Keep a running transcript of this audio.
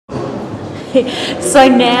So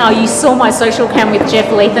now you saw my social cam with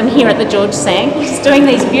Jeff Leatham here at the Jewelchic. He's doing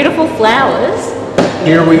these beautiful flowers.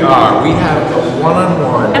 Here we are. We have a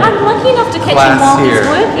one-on-one. And I'm lucky enough to catch him while he's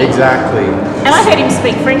working. Exactly. And I heard him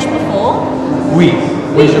speak French before. Oui,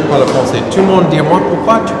 oui, je parle français. Tout le monde dit moi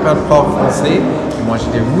pourquoi tu parles pas français? Et moi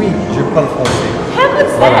je dis oui, je parle français. How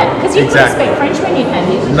good's that? Because you couldn't speak French when you had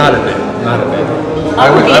it. Not a bit, not a bit. I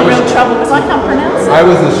would be in real trouble because I can't pronounce it. I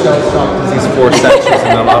was as shell-shocked as these 4 sections,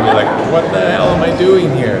 and I'll be like, what the hell am I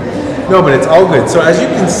doing here? No, but it's all good. So as you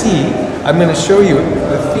can see, I'm going to show you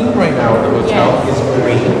the theme right now at the hotel is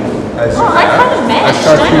green. As I kind of match,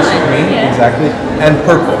 a chartreuse green, exactly, and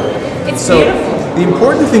purple. It's beautiful. The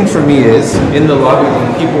important thing for me is, in the lobby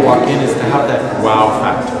when people walk in, is to have that wow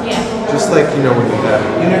factor. Yeah. Just like, you know, when you have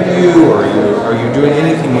an interview or you're doing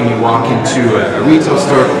anything when you walk into a retail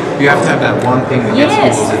store, you have to have that one thing that gets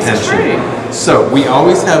people's attention. True. So we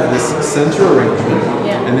always have this center arrangement,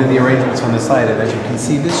 and then the arrangements on the side. And as you can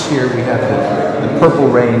see this year, we have the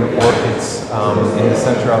purple rain orchids in the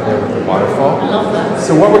center out there with the waterfall. I love that.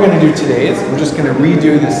 So what we're going to do today is we're just going to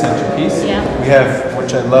redo this centerpiece. Yeah. We have,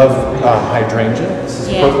 which I love, hydrangea. This is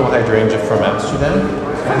purple hydrangea from Amsterdam.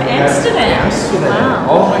 From Amsterdam? Amsterdam.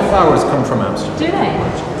 Wow. All of my flowers come from Amsterdam. Do they?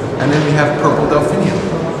 And then we have purple delphinium.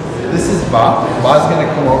 This is Bob. Bob's going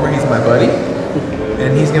to come over. He's my buddy.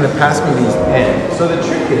 And he's going to pass me these pens. So the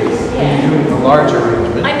trick is, when you're doing the large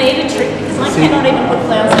arrangement... I need a trick because I cannot even put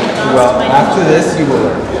flowers in the vase. Well, after this, you will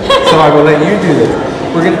learn. So I will let you do this.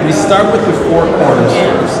 We start with the 4 corners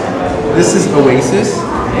first. This is Oasis.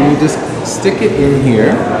 And you just stick it in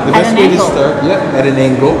here. The best way to start, at an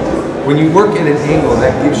angle. When you work at an angle,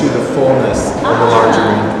 that gives you the fullness of a large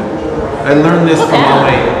arrangement. I learned this from all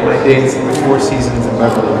my days in the 4 Seasons in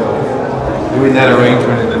Beverly Hills, doing that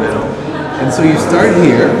arrangement in the middle. And so you start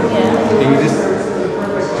here, and you just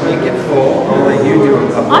make it full. I'll let you do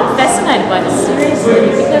it. I'm fascinated by this,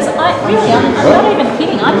 seriously, because I'm not even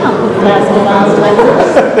kidding. I can't put flowers in the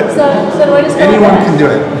vase. So do I just go Anyone can do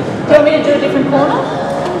it. Do you want me to do a different corner?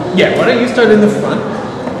 Yeah, why don't you start in the front?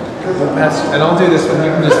 We'll pass, and I'll do this one. You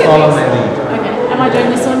can just follow my lead. Okay. Am I doing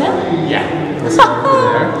this one now? Yeah. This is over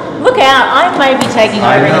there. Look out! I may be taking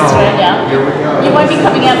over in Australia. Here we go. You won't be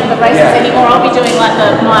coming out for the races anymore. I'll be doing like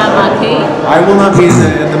the Maya Marquee. I will not be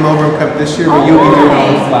in the Melbourne Cup this year, but you'll be doing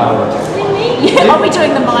all the flowers. Really? Yeah, I'll be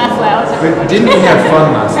doing the Maya flowers. But didn't we have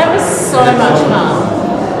fun last That was so much fun.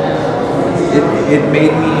 It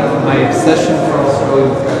made me, my obsession for Australia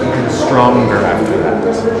got even stronger after that.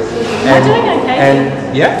 Am I doing okay?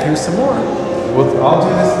 And yeah, here's some more. I'll do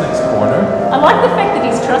this next corner. I like the fact that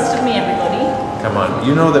he's trusted me, everybody. Come on,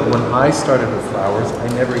 you know that when I started with flowers, I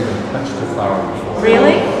never even touched a flower before.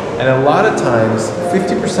 Really? And a lot of times,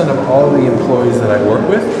 50% of all the employees that I work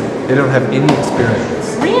with, they don't have any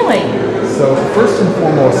experience. Really? So first and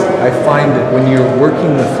foremost, I find that when you're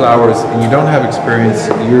working with flowers and you don't have experience,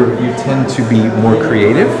 you tend to be more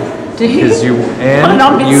creative. Do you? And I'm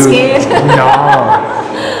not a bit scared. No.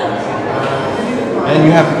 And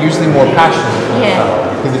you have usually more passion for the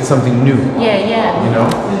flower because it's something new. Yeah. You know?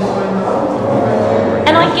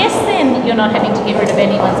 And I guess then you're not having to get rid of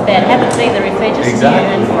anyone's bad habits either if they're just new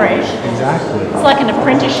and fresh. Exactly. It's like an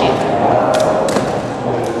apprenticeship.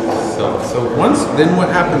 So then what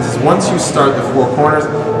happens is once you start the 4 corners,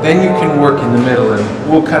 then you can work in the middle, and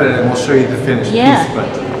we'll cut it and we'll show you the finished piece.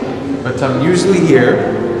 But usually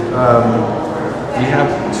here we have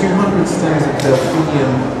 200 stems of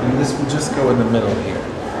delphinium, and this will just go in the middle here.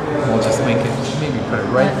 And we'll just make it, maybe put it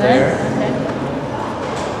right there. Okay.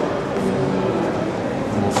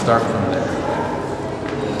 And we'll start from there.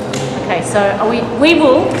 Okay, so we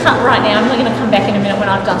will cut right now. I'm going to come back in a minute when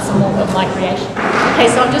I've done some more of my creation. Okay,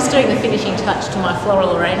 so I'm just doing the finishing touch to my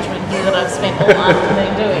floral arrangement here that I've spent all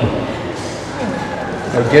afternoon doing.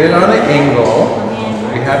 Now get it on an angle.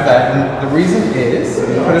 We have that, and the reason is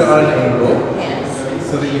we put it on an angle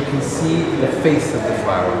so that you can see the face of the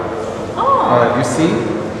flower. Oh, you see?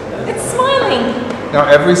 it's smiling. Now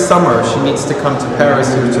every summer she needs to come to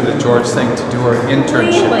Paris here to the Jewelchic to do her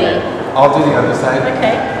internship. Really? I'll do the other side.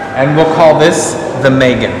 Okay. And we'll call this the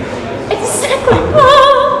Megan. Exactly.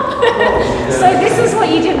 So this is what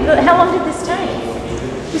you did. How long did this take?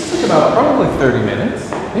 This took about probably 30 minutes.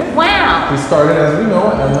 Yeah. Wow. We started, as we know,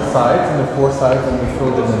 on the sides, and the 4 sides, and we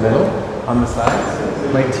filled in the middle on the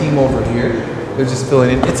sides. My team over here, they're just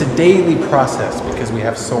filling in. It's a daily process because we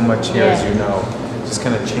have so much here, as you know. Just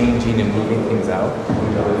kind of changing and moving things out.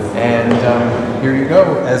 And here you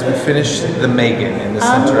go, as we finish the Megan in the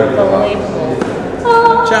center of the lobby.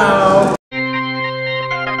 Unbelievable. Ciao.